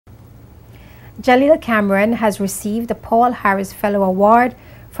Jaleel Camron has received the Paul Harris Fellow Award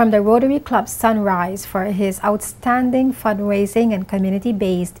from the Rotary Club Sunrise for his outstanding fundraising and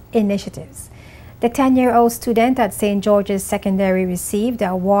community-based initiatives. The 10-year-old student at St. George's Secondary received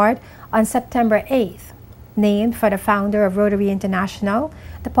the award on September 8th. Named for the founder of Rotary International,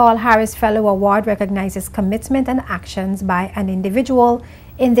 the Paul Harris Fellow Award recognizes commitment and actions by an individual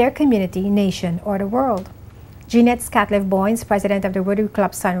in their community, nation, or the world. Jeanette Scatliff-Boynes, president of the Rotary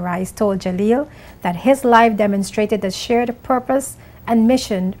Club Sunrise, told Jaleel that his life demonstrated the shared purpose and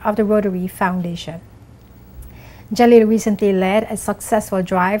mission of the Rotary Foundation. Jaleel recently led a successful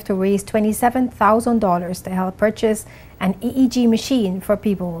drive to raise $27,000 to help purchase an EEG machine for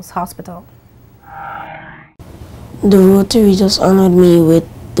People's Hospital. The Rotary just honored me with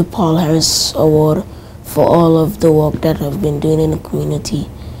the Paul Harris Award for all of the work that I've been doing in the community.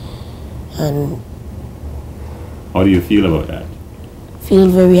 And how do you feel about that? Feel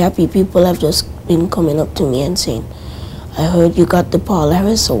very happy. People have just been coming up to me and saying, I heard you got the Paul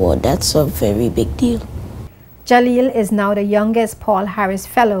Harris Award. That's a very big deal. Jaleel is now the youngest Paul Harris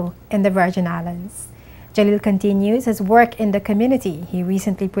Fellow in the Virgin Islands. Jaleel continues his work in the community. He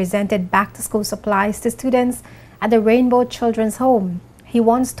recently presented back-to-school supplies to students at the Rainbow Children's Home. He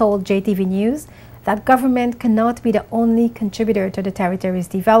once told JTV News that government cannot be the only contributor to the territory's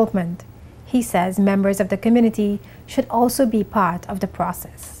development. He says members of the community should also be part of the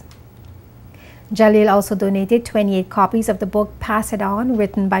process. Jaleel also donated 28 copies of the book Pass It On,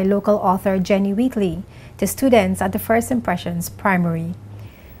 written by local author Jenny Wheatley, to students at the First Impressions Primary.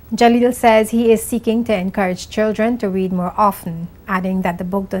 Jaleel says he is seeking to encourage children to read more often, adding that the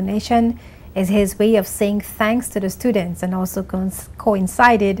book donation is his way of saying thanks to the students and also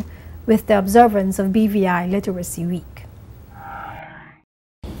coincided with the observance of BVI Literacy Week.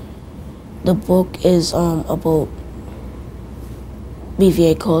 The book is about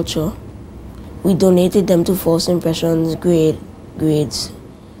BVI culture. We donated them to First Impressions grades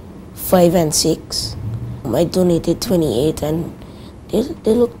 5 and 6. I donated 28 and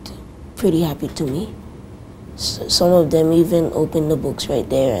they looked pretty happy to me. Some of them even opened the books right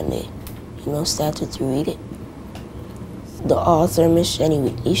there and they started to read it. The author, Miss Jenny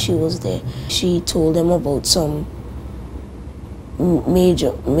Whitley, she was there. She told them about some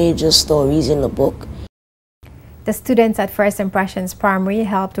major stories in the book. The students at First Impressions Primary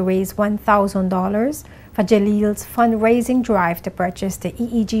helped to raise $1,000 for Jaleel's fundraising drive to purchase the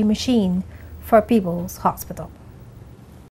EEG machine for People's Hospital.